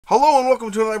Hello and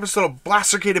welcome to another episode of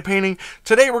Blastercated Painting.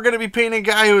 Today we're going to be painting a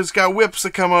guy who's got whips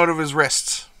that come out of his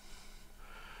wrists.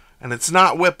 And it's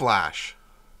not Whiplash.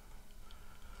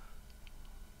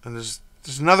 And there's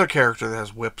another character that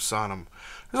has whips on him.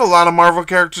 There's a lot of Marvel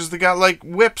characters that got like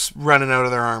whips running out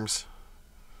of their arms.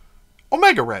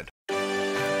 Omega Red.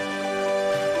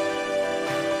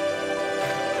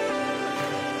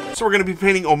 So we're going to be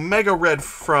painting Omega Red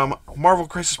from Marvel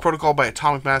Crisis Protocol by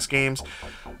Atomic Mass Games.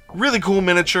 Really cool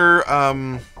miniature.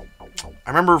 I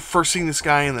remember first seeing this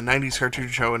guy in the 90s cartoon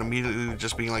show and immediately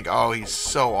just being like, oh, he's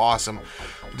so awesome.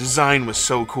 The design was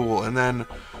so cool. And then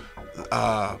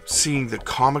seeing the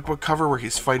comic book cover where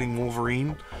he's fighting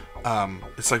Wolverine,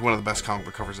 it's like one of the best comic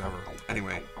book covers ever.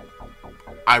 Anyway,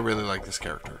 I really like this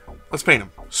character. Let's paint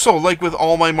him. So, like with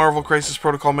all my Marvel Crisis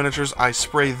Protocol miniatures, I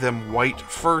spray them white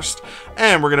first,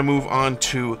 and we're going to move on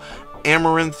to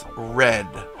Amaranth Red.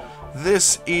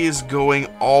 This is going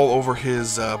all over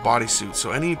his bodysuit,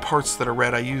 so any parts that are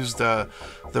red, I used the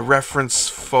reference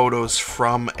photos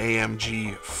from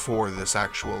AMG for this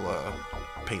actual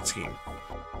paint scheme.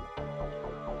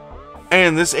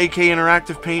 And this AK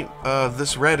Interactive paint,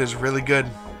 this red is really good.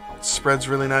 It spreads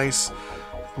really nice.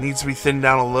 Needs to be thinned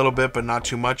down a little bit, but not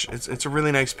too much. It's a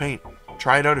really nice paint.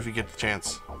 Try it out if you get the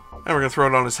chance. And we're going to throw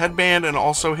it on his headband and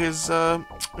also his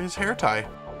hair tie.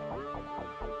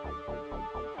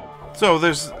 So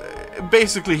there's,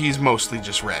 basically he's mostly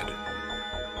just red.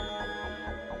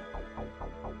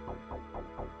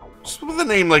 Just with a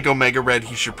name like Omega Red,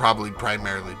 he should probably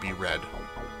primarily be red.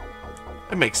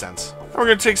 It makes sense. And we're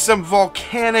going to take some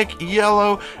volcanic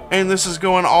yellow, and this is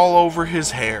going all over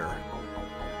his hair.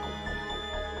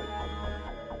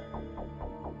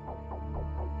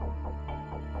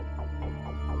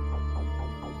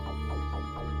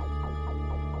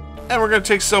 And we're going to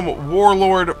take some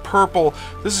Warlord Purple.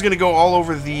 This is going to go all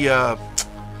over the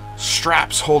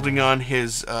straps holding on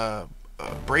his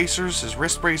bracers, his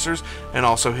wrist bracers, and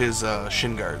also his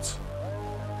shin guards.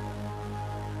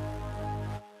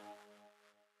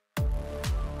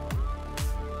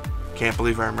 Can't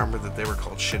believe I remember that they were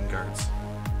called shin guards.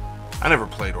 I never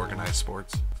played organized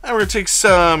sports. And we're going to take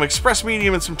some Express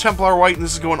Medium and some Templar White, and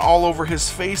this is going all over his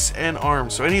face and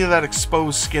arms. So any of that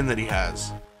exposed skin that he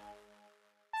has.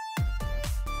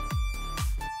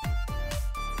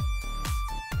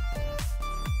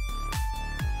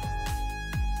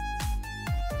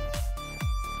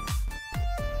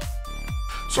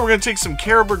 So we're going to take some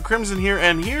Caribou Crimson here,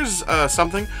 and here's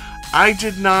something. I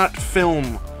did not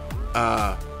film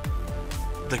the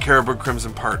Caribou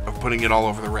Crimson part of putting it all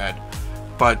over the red.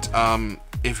 But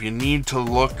if you need to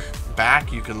look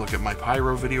back, you can look at my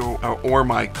Pyro video or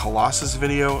my Colossus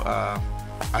video.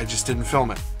 I just didn't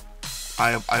film it.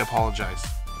 I apologize.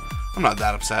 I'm not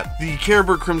that upset. The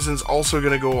Caribou Crimson's also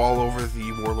going to go all over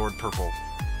the Warlord Purple.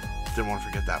 Didn't want to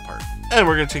forget that part. And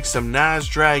we're going to take some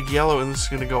Nazdrag Yellow, and this is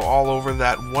going to go all over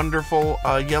that wonderful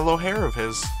yellow hair of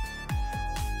his.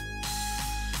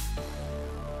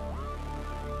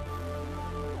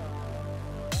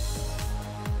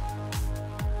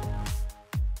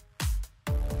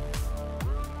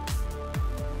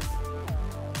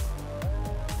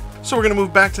 So we're going to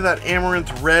move back to that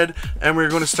Amaranth Red, and we're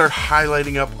going to start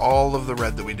highlighting up all of the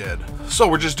red that we did. So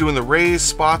we're just doing the raised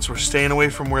spots, we're staying away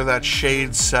from where that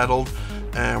shade settled,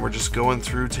 and we're just going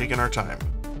through, taking our time.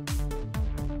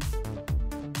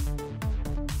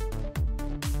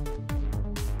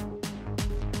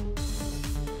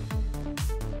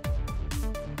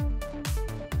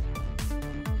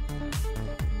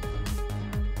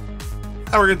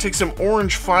 Now we're going to take some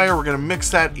Orange Fire, we're going to mix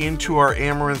that into our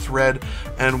Amaranth Red,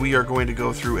 and we are going to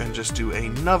go through and just do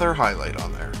another highlight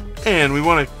on there. And we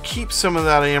want to keep some of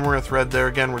that Amaranth Red there.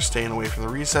 Again, we're staying away from the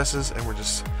recesses, and we're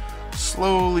just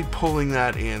slowly pulling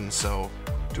that in, so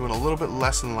doing a little bit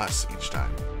less and less each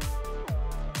time.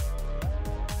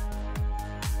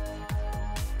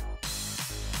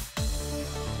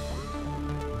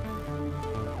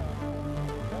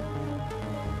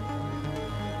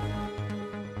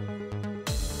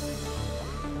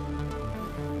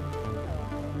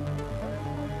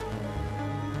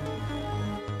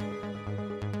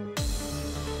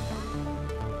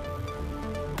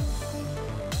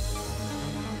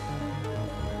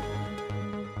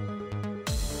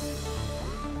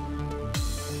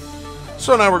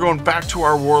 So now we're going back to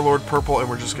our Warlord Purple, and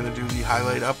we're just going to do the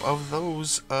highlight up of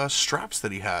those straps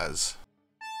that he has.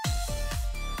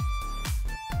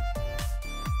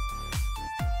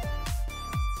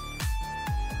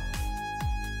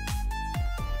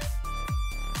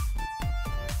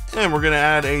 And we're going to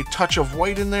add a touch of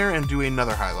white in there and do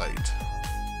another highlight.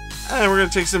 And we're going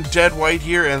to take some dead white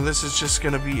here, and this is just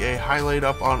going to be a highlight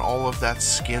up on all of that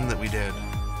skin that we did.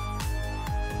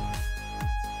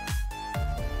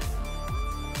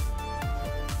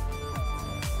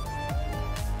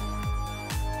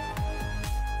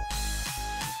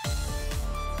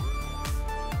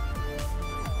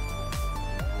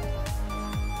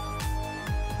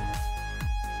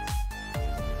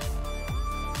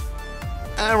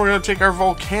 And we're going to take our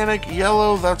volcanic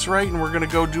yellow, that's right, and we're going to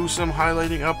go do some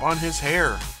highlighting up on his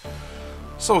hair.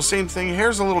 So same thing,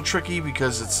 hair's a little tricky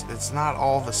because it's not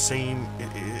all the same.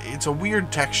 It's a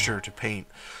weird texture to paint.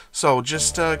 So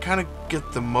just kind of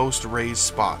get the most raised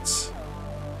spots.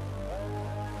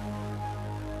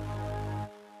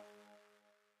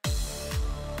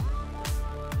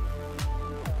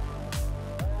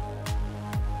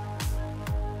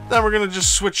 Then we're going to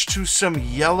just switch to some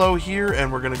yellow here, and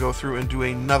we're going to go through and do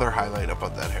another highlight up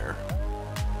on that hair.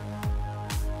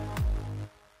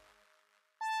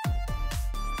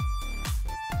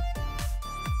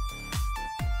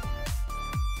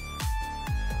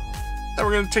 Then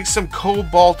we're going to take some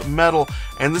cobalt metal,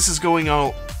 and this is going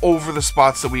all over the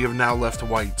spots that we have now left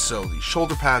white. So the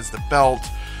shoulder pads, the belt,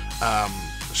 the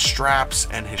straps,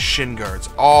 and his shin guards.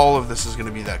 All of this is going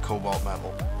to be that cobalt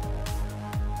metal.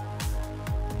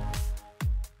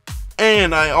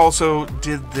 And I also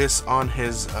did this on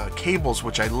his cables,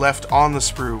 which I left on the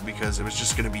sprue because it was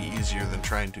just going to be easier than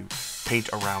trying to paint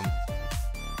around.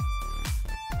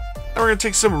 And we're going to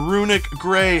take some runic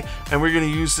gray, and we're going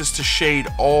to use this to shade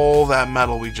all that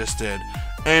metal we just did.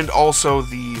 And also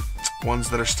the ones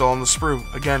that are still on the sprue.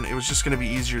 Again, it was just going to be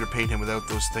easier to paint him without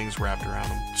those things wrapped around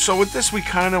him. So with this, we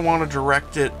kind of want to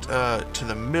direct it to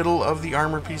the middle of the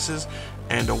armor pieces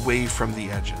and away from the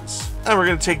edges. And we're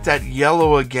going to take that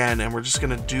yellow again, and we're just going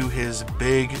to do his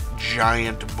big,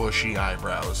 giant, bushy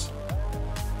eyebrows.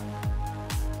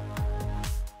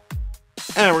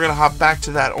 And we're going to hop back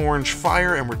to that orange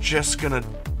fire, and we're just going to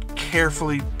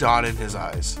carefully dot in his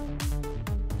eyes.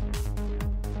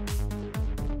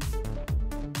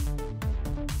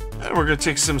 And we're going to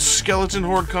take some skeleton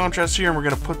horde contrast here, and we're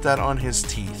going to put that on his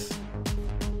teeth.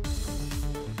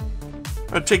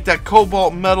 I'm going to take that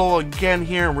cobalt metal again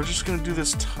here, and we're just going to do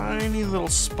this tiny little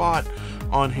spot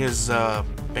on his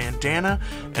bandana,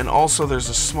 and also there's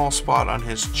a small spot on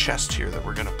his chest here that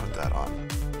we're going to put that on.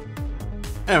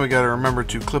 And we got to remember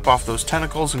to clip off those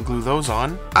tentacles and glue those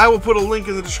on. I will put a link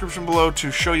in the description below to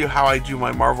show you how I do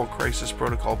my Marvel Crisis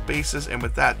Protocol bases, and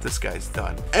with that, this guy's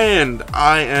done. And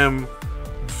I am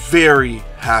very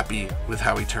happy with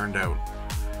how he turned out.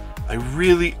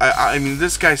 I mean,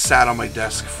 this guy sat on my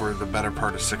desk for the better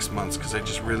part of 6 months because I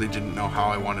just really didn't know how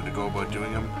I wanted to go about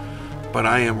doing him. But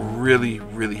I am really,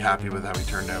 really happy with how he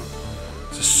turned out.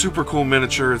 It's a super cool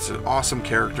miniature, it's an awesome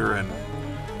character, and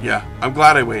yeah, I'm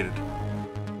glad I waited.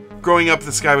 Growing up,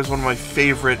 this guy was one of my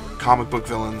favorite comic book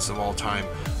villains of all time.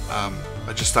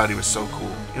 I just thought he was so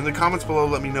cool. In the comments below,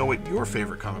 let me know what your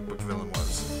favorite comic book villain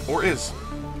was, or is.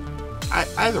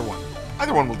 Either one.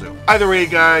 Either one will do. Either way,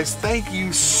 guys, thank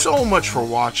you so much for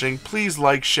watching. Please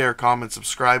like, share, comment,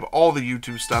 subscribe, all the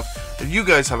YouTube stuff, and you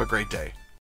guys have a great day.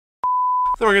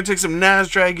 Then we're going to take some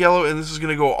Nazdrag yellow, and this is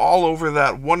going to go all over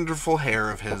that wonderful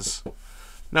hair of his.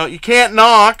 Now, you can't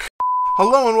knock!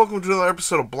 Hello and welcome to another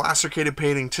episode of Blastercated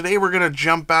Painting. Today we're going to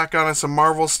jump back on some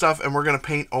Marvel stuff, and we're going to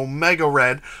paint Omega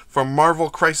Red from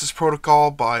Marvel Crisis Protocol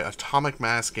by Atomic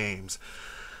Mass Games.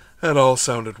 That all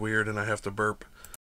sounded weird, and I have to burp.